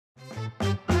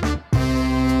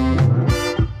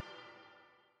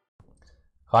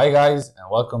Hi guys, and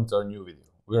welcome to our new video.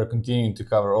 We are continuing to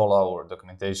cover all our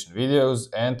documentation videos,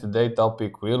 and today's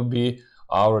topic will be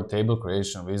our table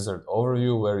creation wizard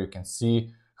overview, where you can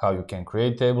see how you can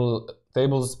create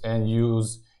tables and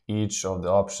use each of the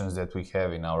options that we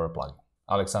have in our plugin.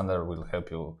 Alexander will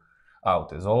help you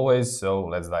out as always, so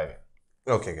let's dive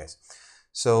in. Okay guys,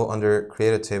 so under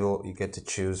create a table you get to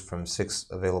choose from 6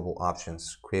 available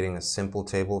options: creating a simple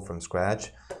table from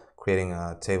scratch, creating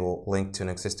a table linked to an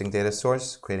existing data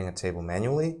source, creating a table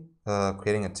manually,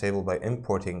 creating a table by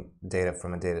importing data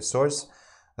from a data source,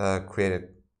 create a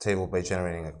table by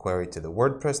generating a query to the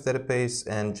WordPress database,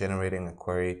 and generating a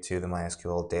query to the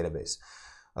MySQL database.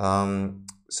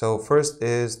 So first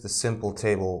is the simple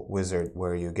table wizard,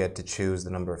 where you get to choose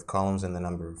the number of columns and the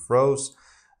number of rows.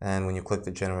 And when you click the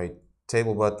generate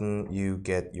table button, you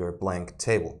get your blank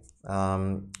table.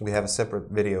 We have a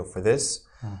separate video for this,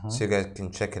 so you guys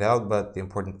can check it out. But the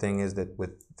important thing is that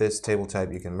with this table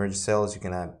type, you can merge cells, you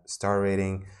can add star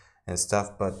rating and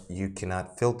stuff, but you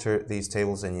cannot filter these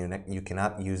tables, and you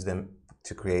cannot use them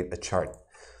to create a chart.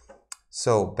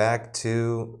 So back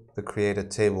to the create a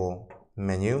table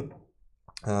menu.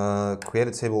 Create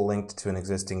a table linked to an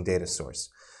existing data source.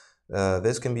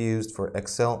 This can be used for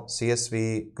Excel,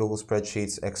 CSV, Google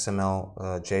Spreadsheets, XML,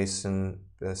 JSON,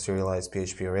 serialized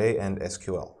PHP array, and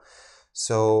SQL.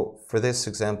 So for this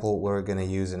example, we're going to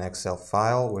use an Excel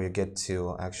file where you get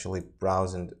to actually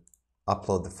browse and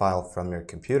upload the file from your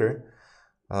computer.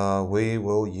 We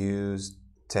will use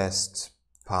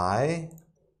test.py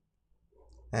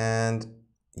and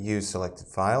use selected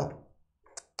file,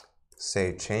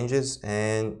 save changes,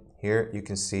 and here you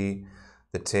can see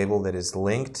the table that is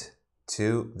linked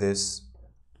to this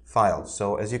file.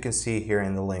 So as you can see here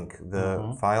in the link,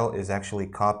 the file is actually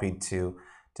copied to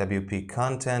WP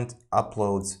content,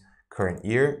 uploads, current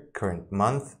year, current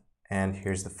month, and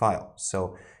here's the file.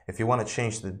 So if you want to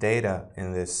change the data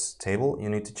in this table, you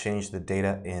need to change the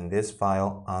data in this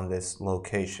file on this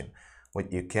location.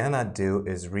 What you cannot do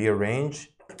is rearrange,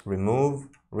 remove,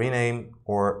 rename,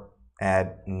 or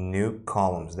add new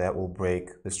columns. That will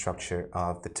break the structure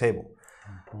of the table.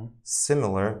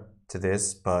 Similar to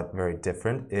this, but very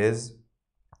different, is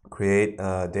create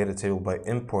a data table by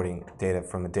importing data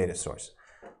from a data source.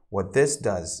 What this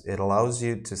does, it allows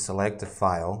you to select a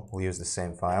file. We'll use the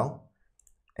same file.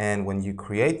 And when you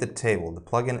create the table, the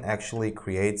plugin actually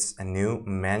creates a new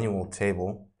manual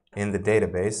table in the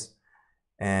database.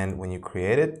 And when you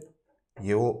create it,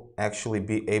 you'll actually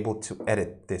be able to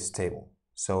edit this table.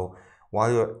 So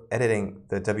while you're editing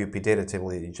the WP data table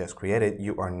that you just created,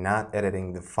 you are not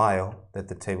editing the file that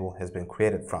the table has been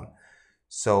created from.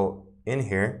 So in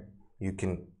here, you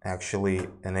can actually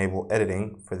enable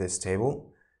editing for this table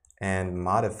and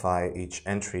modify each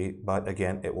entry, but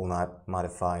again, it will not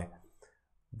modify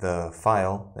the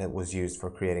file that was used for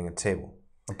creating a table.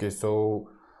 Okay, so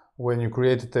when you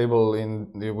create a table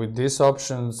with these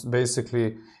options,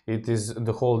 basically it is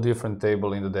the whole different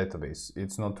table in the database.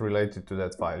 It's not related to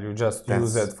that file. You just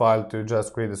use that file to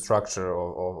just create the structure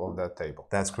of that table.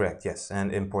 That's correct, yes,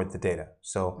 and import the data.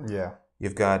 So yeah,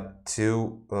 you've got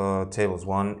two tables.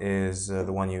 One is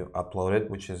the one you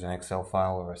uploaded, which is an Excel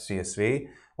file or a CSV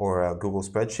or a Google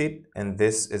spreadsheet, and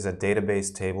this is a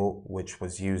database table which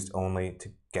was used only to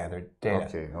gather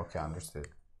data. Okay, understood.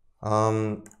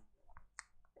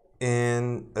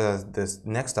 This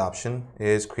next option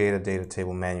is create a data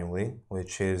table manually,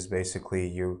 which is basically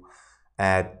you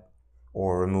add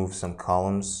or remove some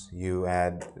columns. You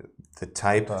add the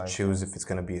type, choose if it's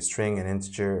going to be a string, an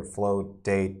integer, a float,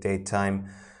 date, time,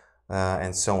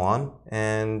 and so on.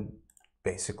 And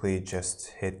basically just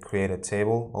hit create a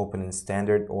table, open in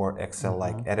standard or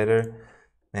Excel-like editor.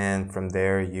 And from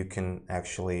there you can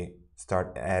actually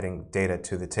start adding data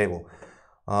to the table.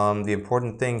 The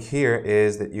important thing here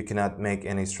is that you cannot make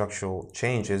any structural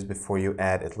changes before you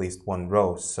add at least one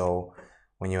row. So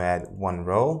when you add one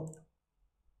row,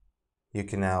 you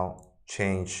can now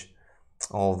change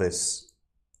all this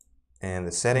in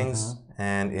the settings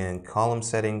and in column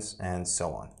settings and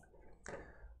so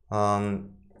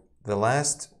on. The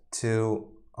last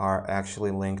two are actually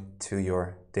linked to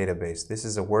your database. This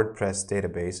is a WordPress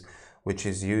database which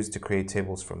is used to create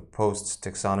tables from posts,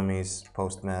 taxonomies,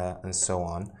 post meta, and so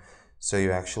on. So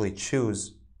you actually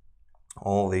choose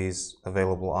all these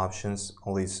available options,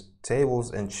 all these tables,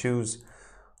 and choose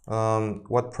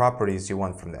what properties you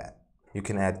want from that. You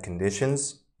can add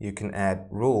conditions, you can add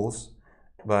rules,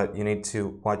 but you need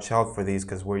to watch out for these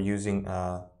because we're using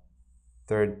a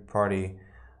third-party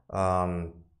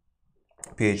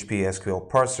PHP SQL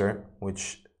parser,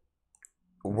 which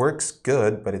works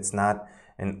good, but it's not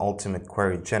an ultimate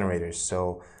query generator.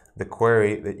 So the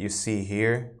query that you see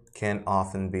here can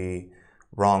often be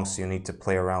wrong, so you need to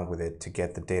play around with it to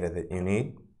get the data that you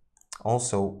need.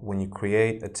 Also, when you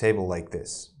create a table like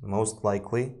this, most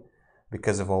likely,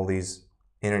 because of all these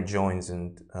inner joins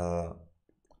and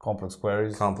complex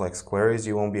queries,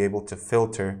 you won't be able to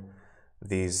filter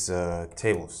these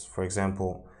tables. For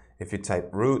example, if you type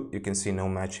root, you can see no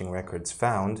matching records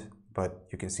found, but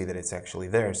you can see that it's actually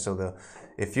there. So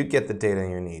if you get the data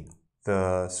you need,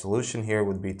 the solution here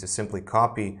would be to simply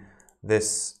copy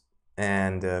this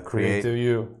and create a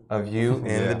view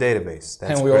in the database.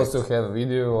 That's and we also have a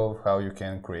video of how you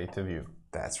can create a view.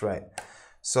 That's right.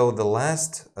 So the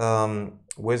last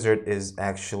wizard is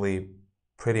actually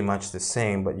pretty much the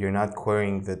same, but you're not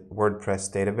querying the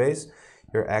WordPress database.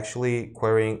 You're actually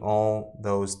querying all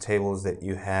those tables that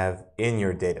you have in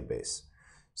your database.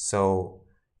 So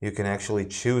you can actually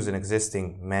choose an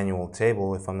existing manual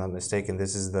table. If I'm not mistaken,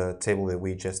 this is the table that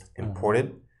we just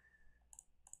imported.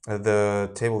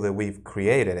 The table that we've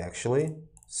created, actually.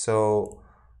 So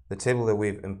the table that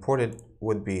we've imported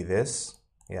would be this.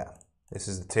 Yeah, this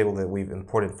is the table that we've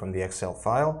imported from the Excel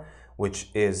file,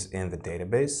 which is in the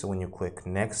database. So when you click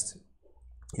next,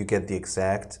 you get the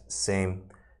exact same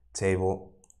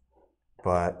table,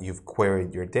 but you've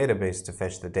queried your database to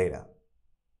fetch the data.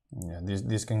 Yeah,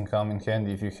 this can come in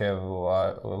handy if you have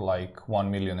like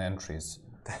 1 million entries.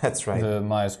 That's right. The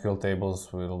MySQL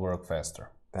tables will work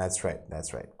faster. That's right.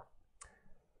 That's right.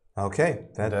 Okay,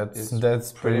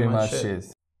 that's pretty much it.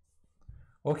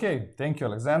 Okay, thank you,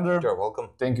 Alexander. You're welcome.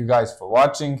 Thank you guys for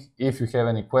watching. If you have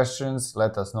any questions,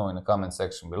 let us know in the comment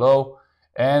section below.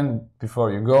 And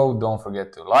before you go, don't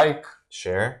forget to like,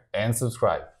 share, and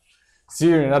subscribe. See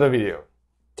you in another video.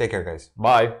 Take care, guys.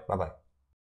 Bye.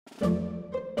 Bye-bye.